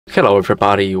Hello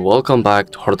everybody, welcome back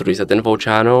to HardReset.Info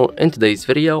channel. In today's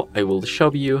video, I will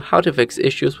show you how to fix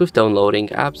issues with downloading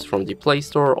apps from the Play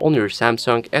Store on your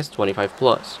Samsung S25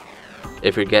 Plus.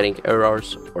 If you're getting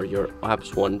errors or your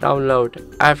apps won't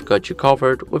download, I've got you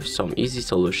covered with some easy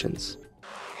solutions.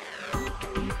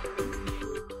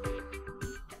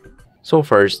 So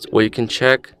first, what you can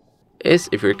check is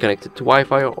if you're connected to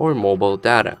Wi-Fi or mobile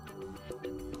data.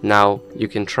 Now, you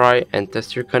can try and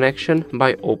test your connection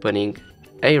by opening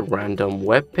a random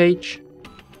web page,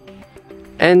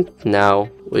 and now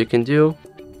what you can do,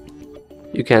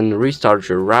 you can restart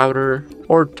your router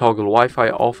or toggle Wi-Fi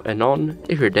off and on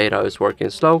if your data is working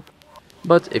slow,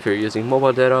 but if you're using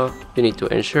mobile data, you need to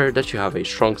ensure that you have a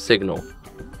strong signal.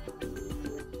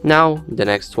 Now the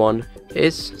next one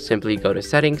is simply go to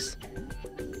settings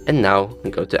and now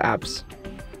go to apps.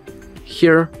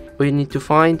 Here what you need to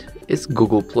find is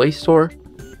Google Play Store,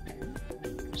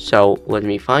 so let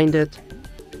me find it.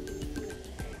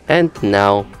 And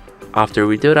now, after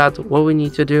we do that, what we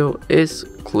need to do is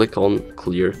click on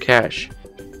Clear Cache.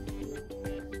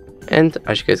 And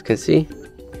as you guys can see,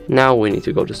 now we need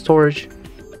to go to storage.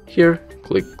 Here,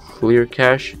 click Clear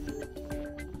Cache.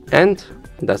 And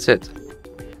that's it.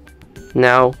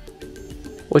 Now,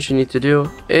 what you need to do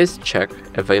is check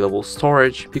available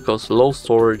storage, because low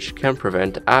storage can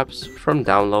prevent apps from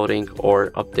downloading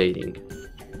or updating.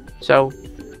 So,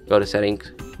 go to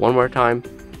settings one more time.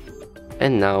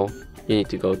 And now you need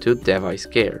to go to device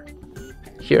care.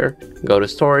 Here, go to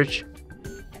storage,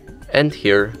 and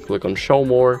here click on show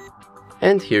more,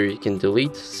 and here you can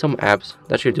delete some apps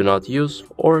that you do not use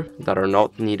or that are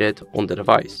not needed on the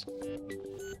device.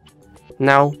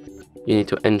 Now you need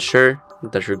to ensure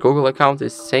that your Google account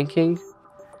is syncing,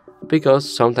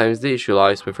 because sometimes the issue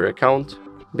lies with your account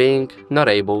being not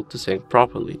able to sync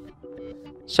properly.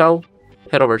 So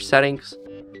head over settings,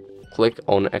 click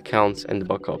on accounts and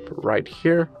backup right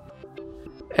here,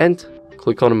 and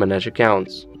click on manage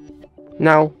accounts.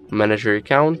 Now manage your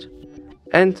account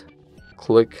and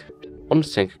click on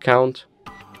sync account,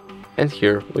 and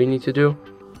here what you need to do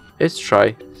is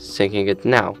try syncing it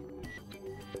now.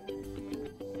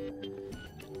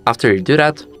 After you do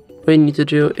that, what you need to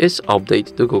do is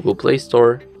update the Google Play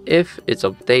Store if it's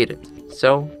updated,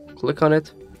 so click on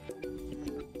it.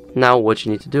 Now what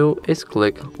you need to do is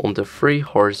click on the three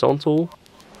horizontal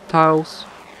tiles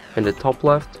in the top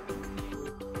left,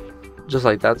 just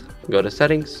like that. Go to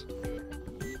settings,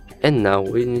 and now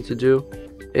what you need to do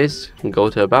is go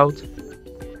to about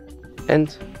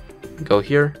and go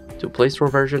here to Play Store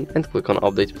version and click on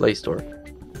update Play Store.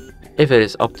 If it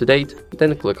is up to date,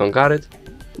 then click on got it,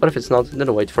 but if it's not,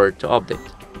 then wait for it to update.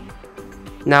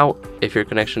 Now if your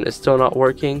connection is still not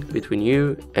working between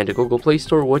you and the Google Play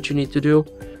Store, what you need to do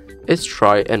is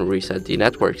try and reset the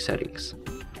network settings.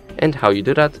 And how you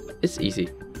do that is easy.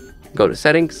 Go to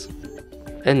settings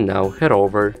and now head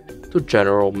over to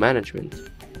general management,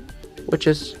 which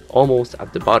is almost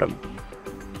at the bottom.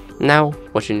 Now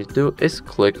what you need to do is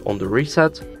click on the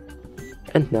reset,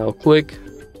 and now click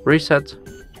reset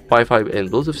Wi-Fi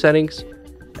and Bluetooth settings,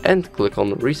 and click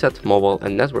on reset mobile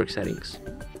and network settings.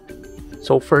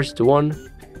 So first do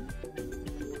one,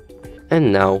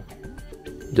 and now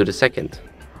do the second.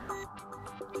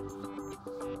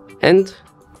 And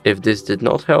if this did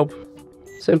not help,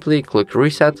 simply click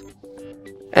reset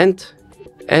and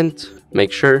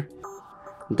make sure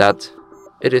that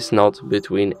it is not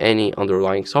between any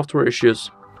underlying software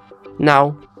issues.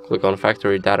 Now click on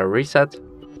factory data reset,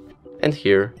 and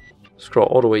here scroll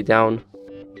all the way down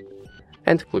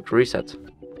and click reset.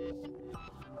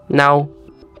 Now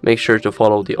make sure to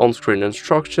follow the on-screen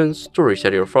instructions to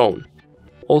reset your phone.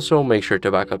 Also make sure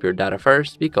to back up your data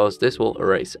first, because this will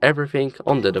erase everything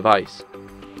on the device.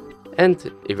 And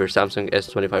if your Samsung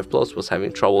S25 Plus was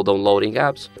having trouble downloading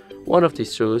apps, one of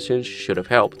these solutions should have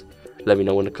helped. Let me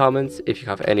know in the comments if you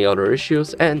have any other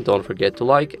issues, and don't forget to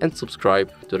like and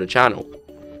subscribe to the channel.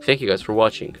 Thank you guys for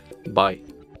watching. Bye.